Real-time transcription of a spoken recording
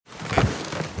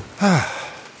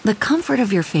The comfort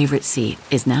of your favorite seat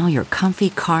is now your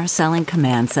comfy car selling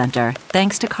command center,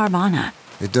 thanks to Carvana.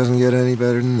 It doesn't get any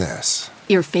better than this.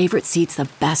 Your favorite seat's the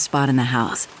best spot in the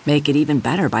house. Make it even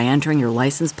better by entering your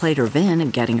license plate or VIN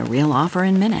and getting a real offer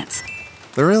in minutes.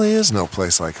 There really is no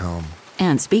place like home.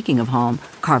 And speaking of home,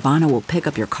 Carvana will pick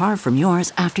up your car from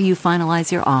yours after you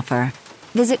finalize your offer.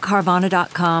 Visit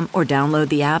Carvana.com or download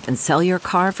the app and sell your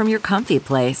car from your comfy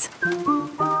place.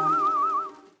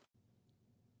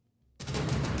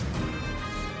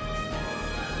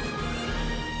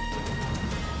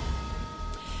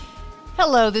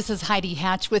 Hello, this is Heidi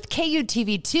Hatch with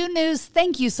KUTV2 News.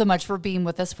 Thank you so much for being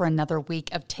with us for another week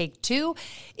of Take Two.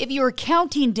 If you are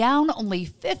counting down, only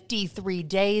 53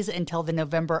 days until the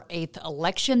November 8th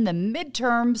election, the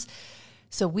midterms.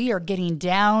 So we are getting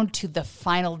down to the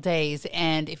final days.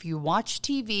 And if you watch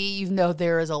TV, you know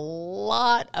there is a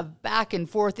lot of back and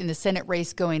forth in the Senate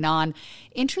race going on.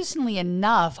 Interestingly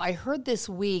enough, I heard this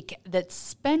week that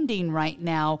spending right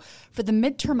now for the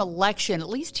midterm election, at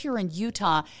least here in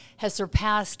Utah, has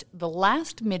surpassed the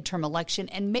last midterm election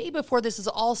and may, before this is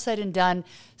all said and done,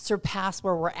 surpass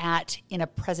where we're at in a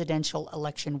presidential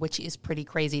election, which is pretty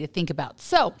crazy to think about.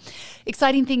 So,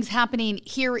 exciting things happening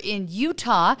here in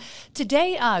Utah. Today,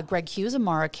 Greg Hughes and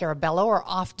Mara Carabello are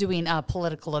off doing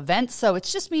political events, so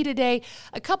it's just me today.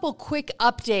 A couple quick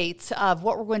updates of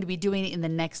what we're going to be doing in the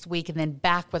next week, and then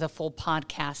back with a full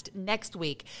podcast next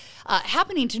week.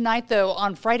 Happening tonight, though,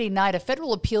 on Friday night, a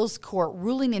federal appeals court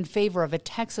ruling in favor of a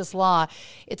Texas law.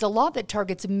 It's a law that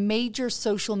targets major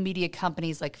social media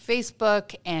companies like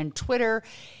Facebook and Twitter.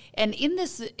 And in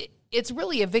this, it's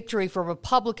really a victory for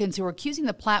Republicans who are accusing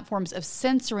the platforms of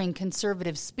censoring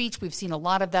conservative speech. We've seen a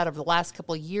lot of that over the last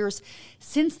couple of years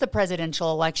since the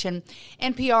presidential election.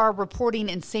 NPR reporting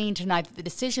and saying tonight that the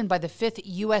decision by the 5th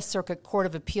U.S. Circuit Court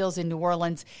of Appeals in New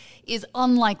Orleans is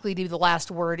unlikely to be the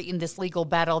last word in this legal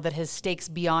battle that has stakes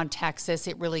beyond Texas.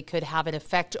 It really could have an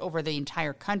effect over the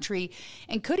entire country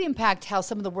and could impact how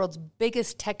some of the world's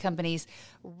biggest tech companies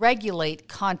regulate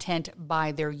content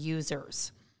by their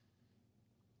users.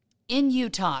 In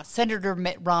Utah, Senator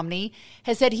Mitt Romney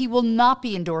has said he will not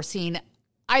be endorsing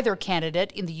either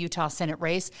candidate in the Utah Senate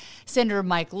race. Senator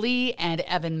Mike Lee and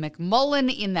Evan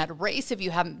McMullin in that race, if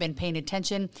you haven't been paying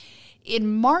attention.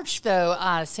 In March, though,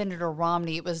 Senator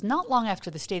Romney, it was not long after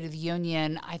the State of the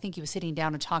Union, I think he was sitting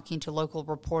down and talking to local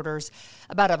reporters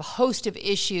about a host of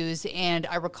issues, and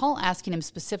I recall asking him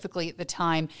specifically at the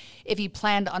time if he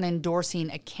planned on endorsing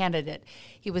a candidate.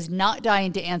 He was not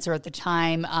dying to answer at the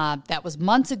time. That was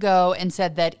months ago, and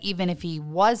said that even if he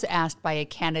was asked by a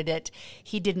candidate,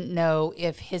 he didn't know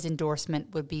if his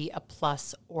endorsement would be a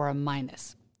plus or a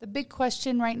minus. The big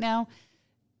question right now,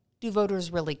 do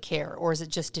voters really care, or is it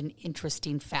just an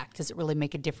interesting fact? Does it really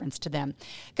make a difference to them?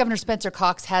 Governor Spencer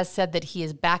Cox has said that he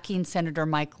is backing Senator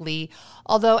Mike Lee,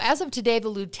 although as of today, the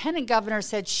lieutenant governor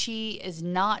said she is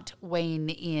not weighing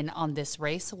in on this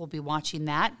race, so we'll be watching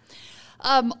that.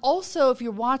 Also, if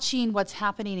you're watching what's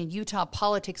happening in Utah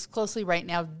politics closely right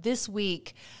now, this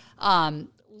week,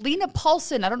 Lena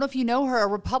Paulson, I don't know if you know her, a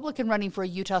Republican running for a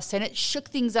Utah Senate, shook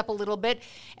things up a little bit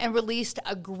and released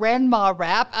a grandma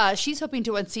rap. She's hoping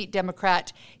to unseat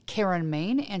Democrat Karen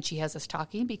Maine, and she has us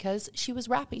talking because she was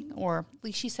rapping, or at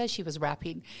least she says she was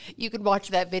rapping. You can watch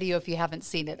that video if you haven't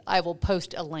seen it. I will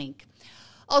post a link.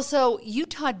 Also,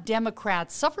 Utah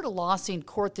Democrats suffered a loss in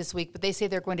court this week, but they say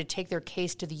they're going to take their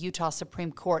case to the Utah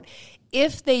Supreme Court.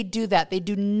 If they do that, they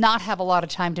do not have a lot of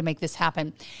time to make this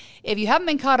happen. If you haven't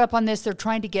been caught up on this, they're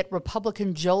trying to get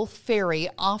Republican Joel Ferry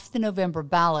off the November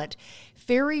ballot.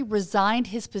 Ferry resigned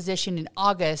his position in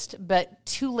August, but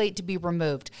too late to be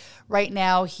removed. Right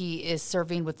now, he is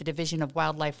serving with the Division of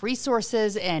Wildlife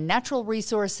Resources and Natural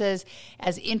Resources.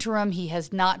 As interim, he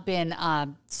has not been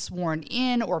sworn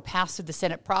in or passed through the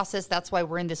Senate process. That's why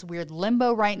we're in this weird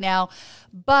limbo right now.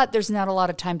 But there's not a lot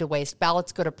of time to waste.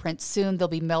 Ballots go to print soon. They'll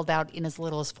be mailed out in as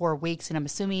little as 4 weeks, and I'm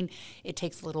assuming it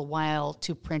takes a little while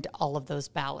to print all of those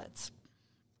ballots.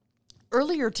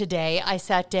 Earlier today, I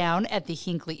sat down at the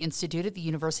Hinckley Institute at the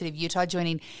University of Utah,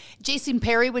 joining Jason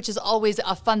Perry, which is always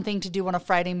a fun thing to do on a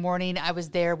Friday morning. I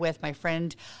was there with my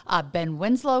friend Ben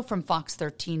Winslow from Fox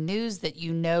 13 News, that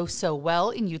you know so well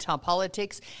in Utah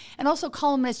politics, and also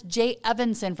columnist Jay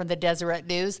Evanson from the Deseret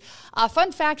News.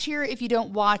 Fun fact here, if you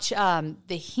don't watch the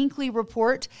Hinckley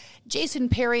Report, Jason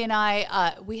Perry and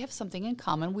I, we have something in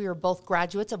common. We are both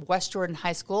graduates of West Jordan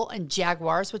High School and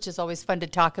Jaguars, which is always fun to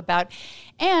talk about.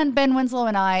 And Ben Winslow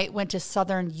and I went to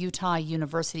Southern Utah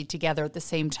University together at the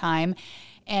same time.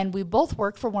 And we both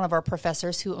worked for one of our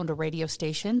professors who owned a radio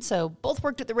station. So both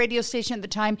worked at the radio station at the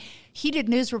time. He did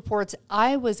news reports.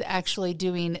 I was actually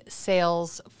doing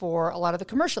sales for a lot of the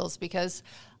commercials because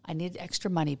I needed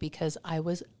extra money because I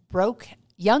was broke.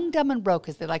 Young, dumb, and broke,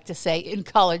 as they like to say in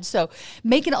college. So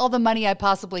making all the money I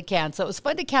possibly can. So it was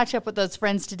fun to catch up with those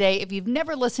friends today. If you've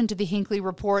never listened to the Hinckley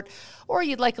Report or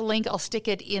you'd like a link, I'll stick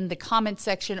it in the comments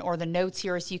section or the notes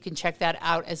here so you can check that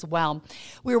out as well.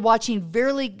 We're watching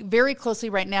very, very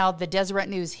closely right now the Deseret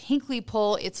News Hinckley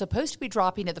poll. It's supposed to be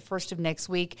dropping at the first of next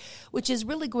week, which is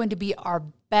really going to be our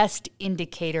best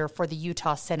indicator for the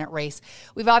Utah Senate race.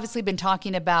 We've obviously been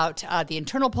talking about the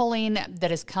internal polling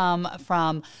that has come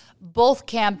from both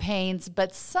campaigns,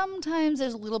 but sometimes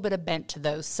there's a little bit of bent to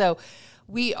those. So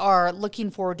we are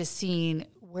looking forward to seeing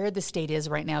where the state is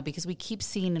right now because we keep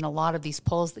seeing in a lot of these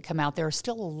polls that come out, there are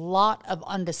still a lot of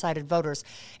undecided voters,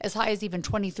 as high as even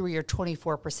 23 or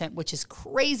 24%, which is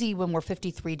crazy when we're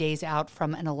 53 days out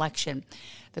from an election.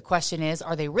 The question is,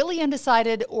 are they really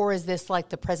undecided, or is this like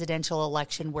the presidential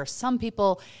election where some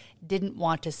people didn't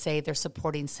want to say they're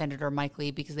supporting Senator Mike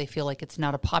Lee because they feel like it's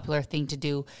not a popular thing to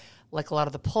do, like a lot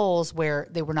of the polls where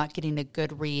they were not getting a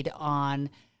good read on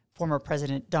former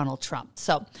President Donald Trump.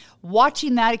 So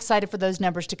watching that, excited for those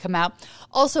numbers to come out.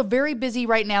 Also very busy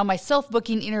right now, myself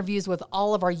booking interviews with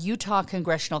all of our Utah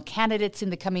congressional candidates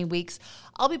in the coming weeks.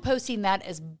 I'll be posting that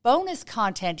as bonus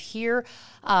content here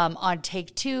on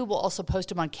Take Two. We'll also post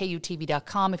them on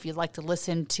KUTV.com if you'd like to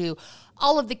listen to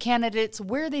all of the candidates,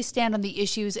 where they stand on the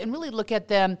issues, and really look at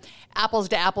them apples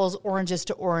to apples, oranges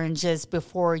to oranges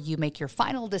before you make your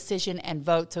final decision and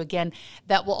vote. So again,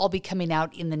 that will all be coming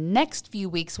out in the next few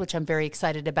weeks, which I'm very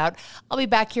excited about. I'll be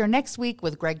back here next week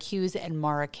with Greg Hughes and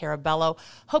Mara Carabello.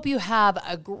 Hope you have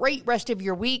a great rest of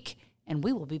your week, and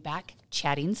we will be back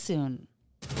chatting soon.